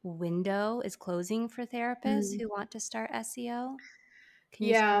window is closing for therapists Mm. who want to start SEO. Can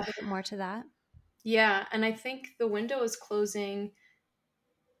you speak Yeah, a little bit more to that? yeah, and I think the window is closing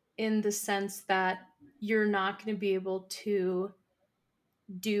in the sense that you're not going to be able to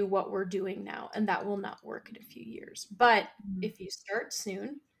do what we're doing now, and that will not work in a few years. But Mm. if you start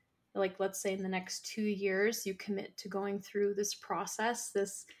soon, like let's say in the next 2 years, you commit to going through this process,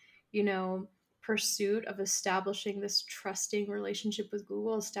 this, you know, pursuit of establishing this trusting relationship with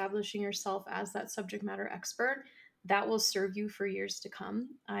Google, establishing yourself as that subject matter expert, that will serve you for years to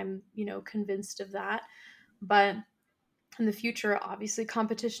come. I'm, convinced of that. But in the future, obviously,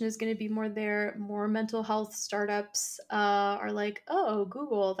 competition is going to be more there. More mental health startups are like, oh,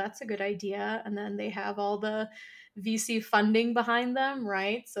 Google, that's a good idea. And then they have all the VC funding behind them,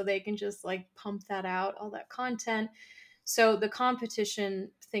 right? So they can just like pump that out, all that content. So the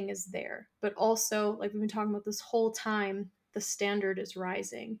competition thing is there. But also, like we've been talking about this whole time, the standard is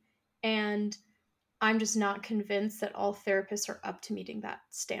rising. And I'm just not convinced that all therapists are up to meeting that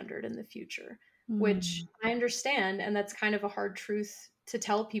standard in the future, which Mm. I understand. And that's kind of a hard truth to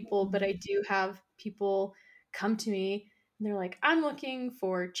tell people. But Mm. I do have people come to me and they're like, I'm looking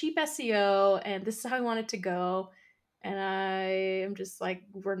for cheap SEO and this is how I want it to go. And I am just like,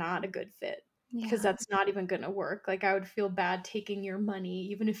 we're not a good fit because Yeah. that's not even going to work. Like, I would feel bad taking your money,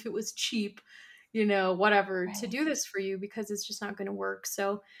 even if it was cheap, whatever, to Right. do this for you because it's just not going to work.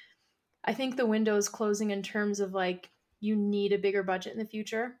 So, I think the window is closing in terms of like you need a bigger budget in the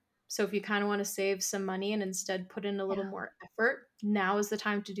future. So if you kind of want to save some money and instead put in a little Yeah. more effort, now is the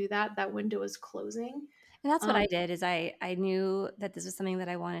time to do that. That window is closing. And that's what Um, I did is I knew that this was something that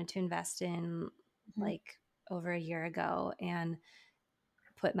I wanted to invest in mhm. like over a year ago and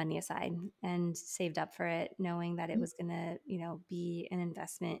put money aside and saved up for it, knowing that it was going to, be an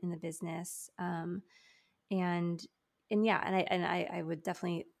investment in the business. And, and yeah, I would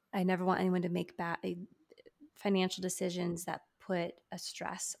definitely, I never want anyone to make bad financial decisions that put a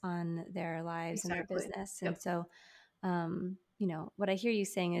stress on their lives and their Exactly. business. And Yep. so, what I hear you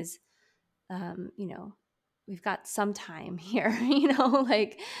saying is, we've got some time here,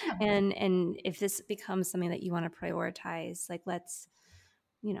 like, Yeah. and if this becomes something that you want to prioritize, like,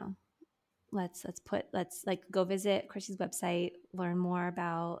 you know, let's like go visit Kristie's website, learn more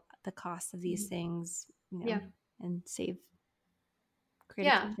about the cost of these Mhm. things, Yeah. and create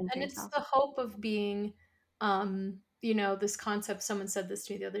a Yeah. cushion for And it's yourself. the hope of being, this concept. Someone said this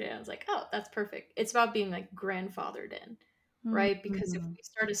to me the other day. I was like, oh, that's perfect. It's about being like grandfathered in, right? Because if Mhm. we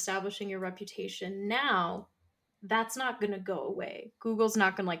start establishing your reputation now, that's not going to go away. Google's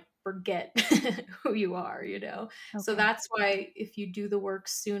not going to like forget who you are. So Okay. that's why if you do the work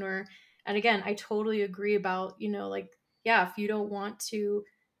sooner, and again, I totally agree about, like, yeah, if you don't want to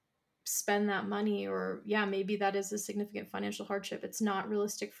spend that money, or yeah, maybe that is a significant financial hardship, it's not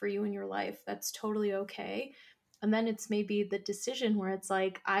realistic for you in your life, that's totally okay. And then it's maybe the decision where it's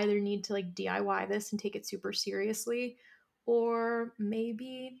like I either need to like DIY this and take it super seriously, or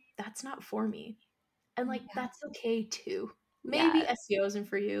maybe that's not for me, and like Yeah. that's okay too. Maybe Yeah. SEO isn't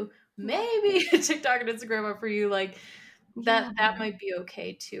for you, Yeah. maybe TikTok and Instagram are for you, like Yeah. that might be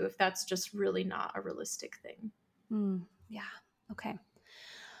okay too if that's just really not a realistic thing. Yeah. Okay.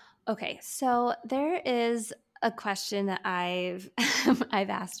 Okay. So there is a question that I've I've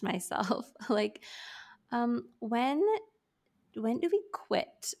asked myself, like, when do we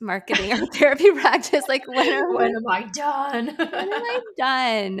quit marketing our therapy practice? Like, When am I done? when am I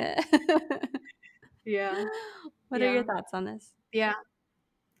done? Yeah. What are your Yeah. thoughts on this? Yeah.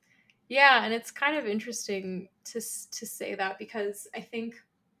 Yeah, and it's kind of interesting to say that, because I think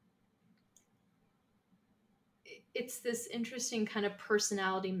it's this interesting kind of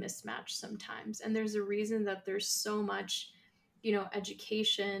personality mismatch sometimes. And there's a reason that there's so much,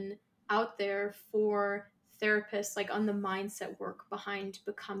 education out there for therapists, like on the mindset work behind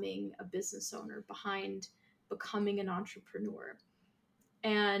becoming a business owner, behind becoming an entrepreneur.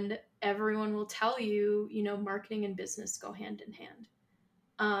 And everyone will tell you, marketing and business go hand in hand,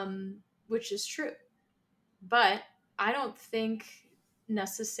 which is true. But I don't think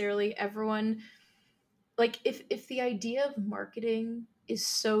necessarily everyone, like, if the idea of marketing is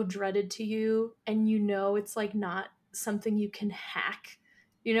so dreaded to you, and it's like not something you can hack,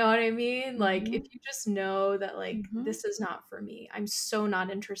 you know what I mean? Like, if Mhm, you just know that, like, mhm. this is not for me, I'm so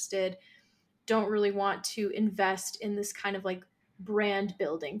not interested, don't really want to invest in this kind of like brand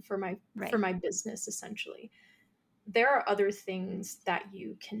building for Right. my business, essentially, there are other things that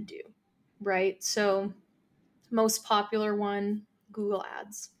you can do, right? So, most popular one, Google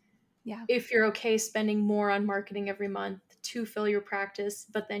Ads. Yeah. If you're okay spending more on marketing every month to fill your practice,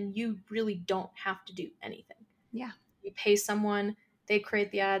 but then you really don't have to do anything. Yeah. You pay someone, they create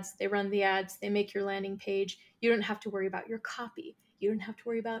the ads, they run the ads, they make your landing page. You don't have to worry about your copy. You don't have to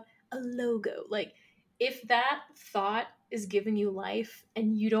worry about a logo. Like, if that thought is giving you life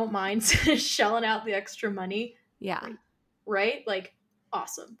and you don't mind shelling out the extra money, Yeah. great, right? Like,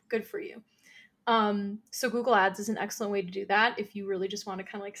 awesome, good for you. So Google Ads is an excellent way to do that if you really just want to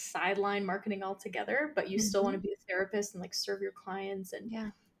kind of like sideline marketing altogether, but you still want to Mhm. be a therapist and like serve your clients and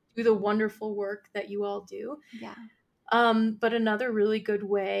Yeah. do the wonderful work that you all do. Yeah. But another really good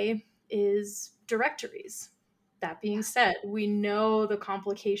way is directories. That being Yeah. said, we know the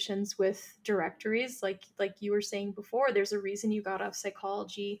complications with directories. Like you were saying before, there's a reason you got off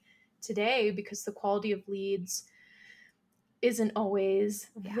psychology today, because the quality of leads isn't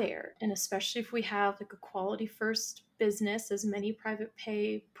always Yeah. there. And especially if we have like a quality first business, as many private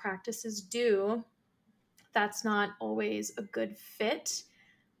pay practices do, that's not always a good fit.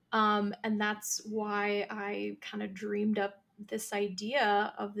 And that's why I kind of dreamed up this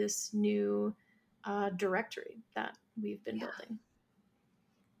idea of this new directory that we've been Yeah. building.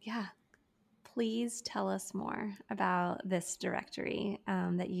 Yeah. Please tell us more about this directory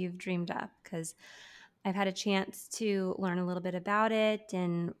that you've dreamed up, because I've had a chance to learn a little bit about it,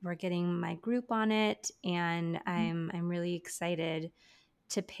 and we're getting my group on it, and I'm really excited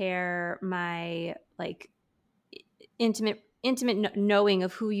to pair my like intimate knowing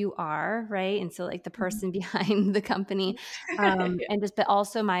of who you are, right? And so like the Mhm. person behind the company, Yeah. and just but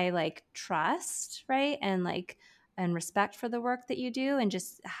also my like trust, right? And like and respect for the work that you do, and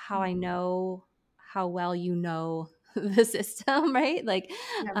just how I know how well you know the system, right? Like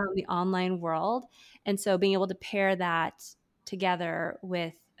Yeah. the online world. And so being able to pair that together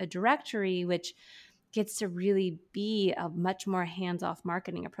with a directory, which gets to really be a much more hands-off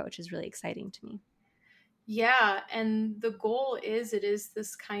marketing approach, is really exciting to me. Yeah, and the goal is, it is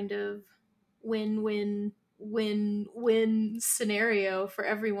this kind of win-win-win-win scenario for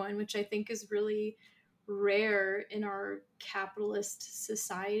everyone, which I think is really rare in our capitalist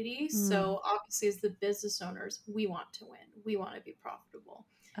society. Mm, So obviously, as the business owners, we want to win. We want to be profitable.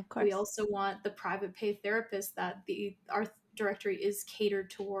 of We course. also want the private pay therapists that the our directory is catered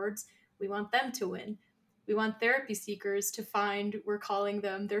towards. We want them to win. We want therapy seekers to find, we're calling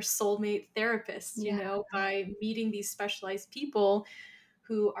them their soulmate therapists, Yeah. by meeting these specialized people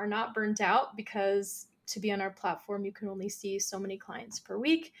who are not burnt out, because to be on our platform, you can only see so many clients per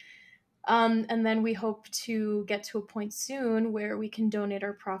week. And then we hope to get to a point soon where we can donate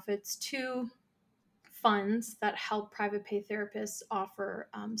our profits to funds that help private pay therapists offer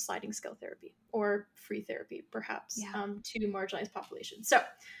sliding scale therapy or free therapy, perhaps, Yeah. to marginalized populations. So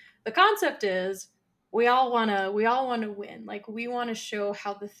the concept is, we all want to win. Like, we want to show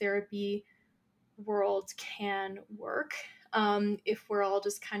how the therapy world can work, if we're all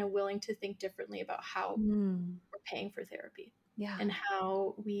just kind of willing to think differently about how Mm, we're paying for therapy yeah. and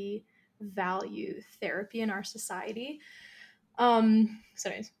how we value therapy in our society. So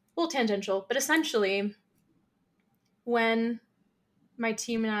anyways, a little tangential, but essentially, when my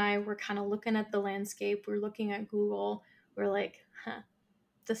team and I were kind of looking at the landscape, we're looking at Google, we're like,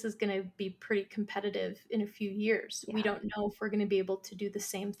 this is going to be pretty competitive in a few years. We Yeah. don't know if we're going to be able to do the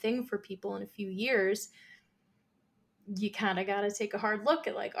same thing for people in a few years. you kind of got to take a hard look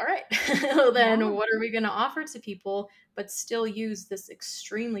at like, all right, well, then Yeah. what are we going to offer to people, but still use this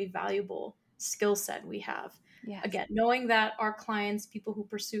extremely valuable skill set we have. Yes. Again, knowing that our clients, people who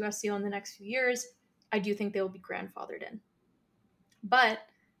pursue SEO in the next few years, I do think they will be grandfathered in. But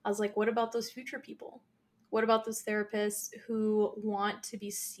I was like, what about those future people? What about those therapists who want to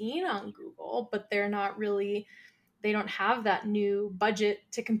be seen on Google, but they're not really, they don't have that new budget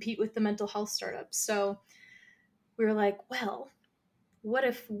to compete with the mental health startups? So we were like, well, what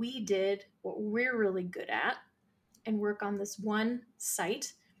if we did what we're really good at and work on this one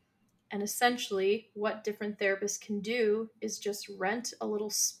site? And essentially, what different therapists can do is just rent a little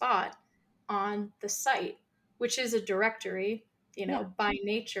spot on the site, which is a directory, Yeah. by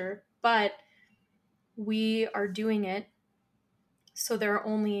nature, but we are doing it so there are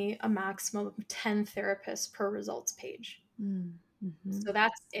only a maximum of 10 therapists per results page. Mm-hmm. So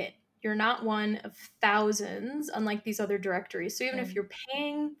that's it. You're not one of thousands, unlike these other directories. So even if Right. you're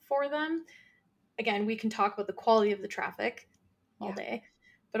paying for them, again, we can talk about the quality of the traffic all Yeah. day,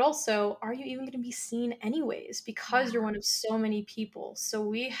 but also, are you even going to be seen anyways because Yeah. you're one of so many people? So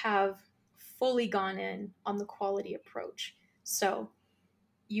we have fully gone in on the quality approach. So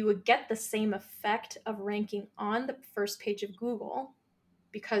you would get the same effect of ranking on the first page of Google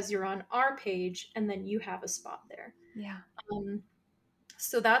because you're on our page and then you have a spot there. Yeah. Um,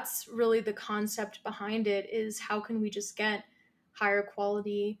 so that's really the concept behind it, is how can we just get higher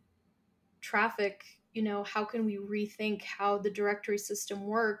quality traffic? How can we rethink how the directory system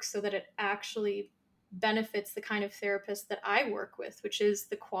works so that it actually benefits the kind of therapist that I work with, which is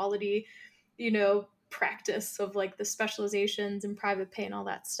the quality, practice of like the specializations and private pay and all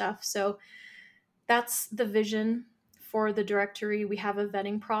that stuff. So that's the vision for the directory. We have a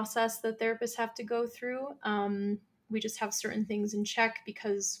vetting process that therapists have to go through. We just have certain things in check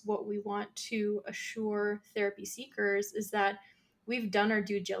because what we want to assure therapy seekers is that we've done our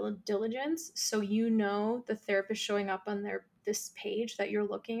due diligence. So the therapist showing up on this page that you're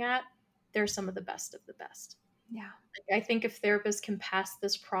looking at, they're some of the best of the best. Yeah. I think if therapists can pass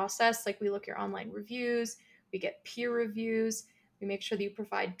this process, like we look at your online reviews, we get peer reviews, we make sure that you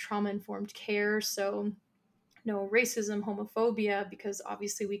provide trauma informed care. So, no racism, homophobia, because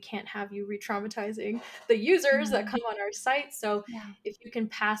obviously we can't have you re traumatizing the users that Mm. come on our site. So, Yeah. if you can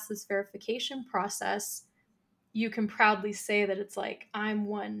pass this verification process, you can proudly say that it's like, I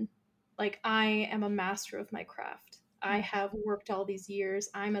am a master of my craft. I Yeah. have worked all these years.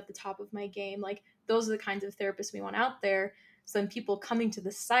 I'm at the top of my game. Like, those are the kinds of therapists we want out there. So then people coming to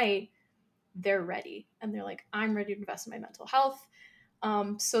the site, they're ready and they're like, I'm ready to invest in my mental health.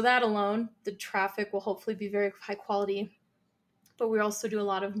 So that alone, the traffic will hopefully be very high quality. But we also do a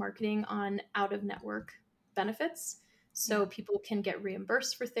lot of marketing on out of network benefits. Yeah. So people can get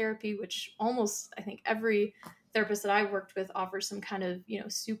reimbursed for therapy, which almost, I think, every therapist that I worked with offers some kind of,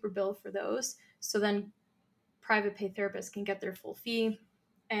 super bill for those. So then private pay therapists can get their full fee,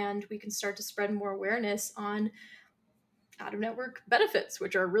 and we can start to spread more awareness on out of network benefits,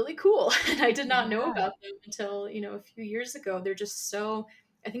 which are really cool. And I did not know Yeah. about them until, a few years ago. They're just so,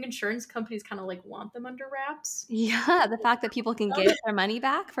 I think insurance companies kind of like want them under wraps. Yeah. The fact that people can get their money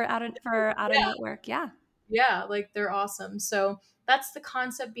back for out of Yeah. network. Yeah. Yeah, like they're awesome. So that's the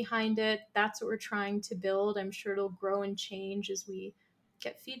concept behind it. That's what we're trying to build. I'm sure it'll grow and change as we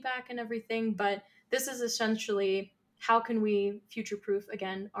get feedback and everything. But this is essentially, how can we future proof,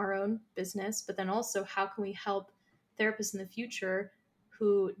 again, our own business, but then also how can we help therapists in the future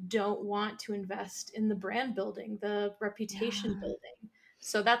who don't want to invest in the brand building, the reputation Yeah. building.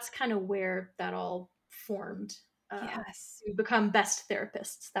 So that's kind of where that all formed, Yes. to become best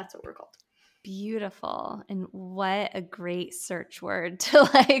therapists. That's what we're called. Beautiful. And what a great search word to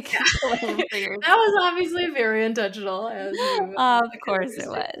like Yeah. claim for That yourself. was obviously very intentional, as you Of can course it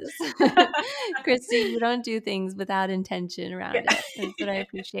understand. was. Kristie, you don't do things without intention Yeah. around it. That's what I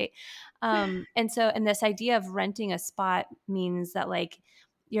appreciate. And this idea of renting a spot means that like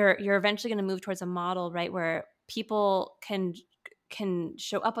you're eventually going to move towards a model, right, where people can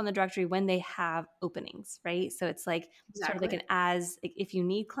show up on the directory when they have openings, right? So it's like sort of like Exactly. if you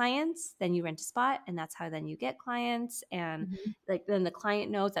need clients, then you rent a spot and that's how then you get clients. And Mhm. like then the client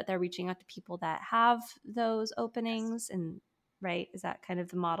knows that they're reaching out to people that have those Yes. openings. And right, is that kind of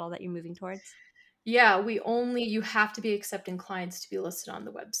the model that you're moving towards? Yeah, you have to be accepting clients to be listed on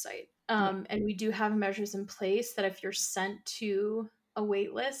the website. Yeah. And we do have measures in place that if you're sent to a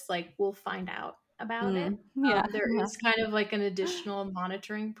wait list, like we'll find out about it. Yeah. There Yeah. is kind of like an additional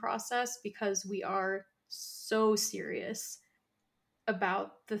monitoring process because we are so serious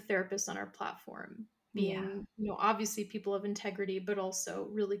about the therapists on our platform Yeah. being, obviously people of integrity, but also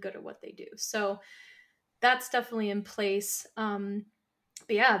really good at what they do. So that's definitely in place.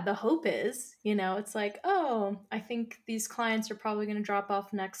 But yeah, the hope is, it's like, oh, I think these clients are probably going to drop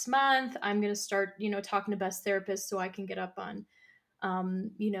off next month. I'm going to start, talking to best therapists so I can get up on,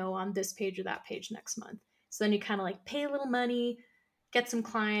 on this page or that page next month. So then you kind of like pay a little money, get some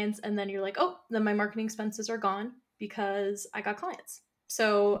clients, and then you're like, oh, then my marketing expenses are gone because I got clients.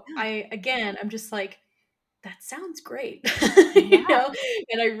 So I'm just like, that sounds great. Yeah.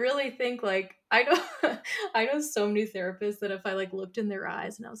 And I really think like, I know, I know so many therapists that if I like looked in their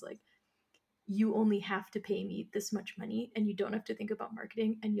eyes and I was like, you only have to pay me this much money and you don't have to think about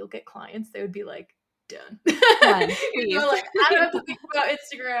marketing and you'll get clients, they would be like, done. Done, please. Like, I don't have to think about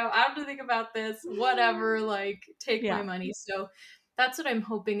Instagram. I don't have to think about this, whatever, like take my Yeah. money. So that's what I'm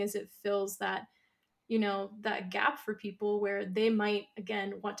hoping is it fills that, that gap for people where they might,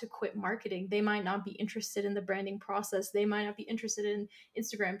 again, want to quit marketing. They might not be interested in the branding process. They might not be interested in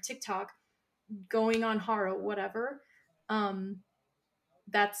Instagram, TikTok, going on Haro, whatever.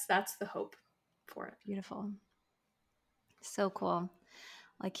 That's the hope for it. Beautiful. So cool.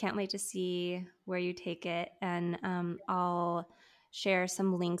 I can't wait to see where you take it. And I'll share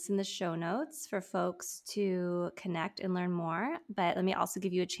some links in the show notes for folks to connect and learn more. But let me also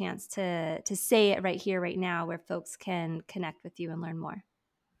give you a chance to say it right here, right now, where folks can connect with you and learn more.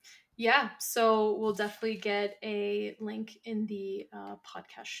 Yeah, so we'll definitely get a link in the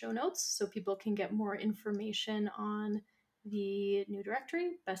podcast show notes so people can get more information on the new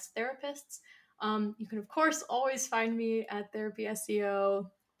directory, Best Therapists. You can, of course, always find me at Therapy SEO,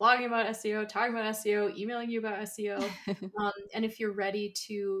 blogging about SEO, talking about SEO, emailing you about SEO. And if you're ready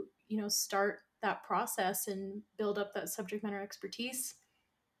to, start that process and build up that subject matter expertise,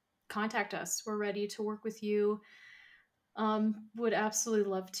 contact us. We're ready to work with you. Would absolutely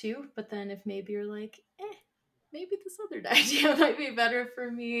love to, but then if maybe you're like, maybe this other idea might be better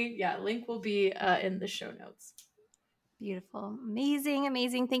for me, yeah, link will be in the show notes. Beautiful. Amazing,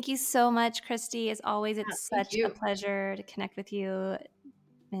 amazing. Thank you so much, Kristie. As always, it's Thank such a you. pleasure to connect with you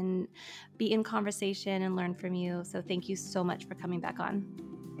and be in conversation and learn from you. So thank you so much for coming back on.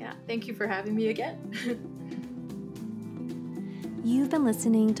 Yeah, thank you for having me again. You've been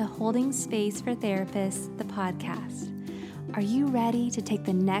listening to Holding Space for Therapists, the podcast. Are you ready to take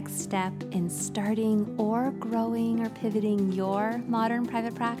the next step in starting or growing or pivoting your modern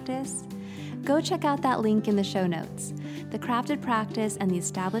private practice? Go check out that link in the show notes. The Crafted Practice and the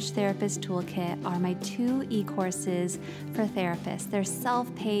Established Therapist Toolkit are my 2 e-courses for therapists. They're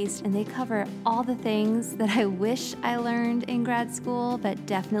self-paced and they cover all the things that I wish I learned in grad school, but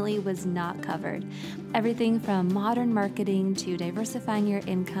definitely was not covered. Everything from modern marketing to diversifying your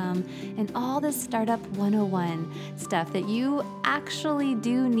income and all the Startup 101 stuff that you actually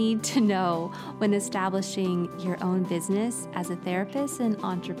do need to know when establishing your own business as a therapist and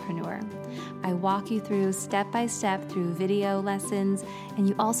entrepreneur. I walk you through step by step through video lessons, and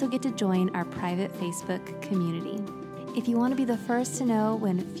you also get to join our private Facebook community. If you want to be the first to know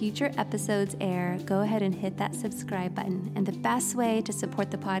when future episodes air, go ahead and hit that subscribe button. And the best way to support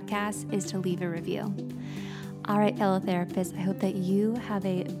the podcast is to leave a review. All right, fellow therapists, I hope that you have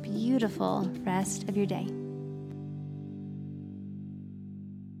a beautiful rest of your day.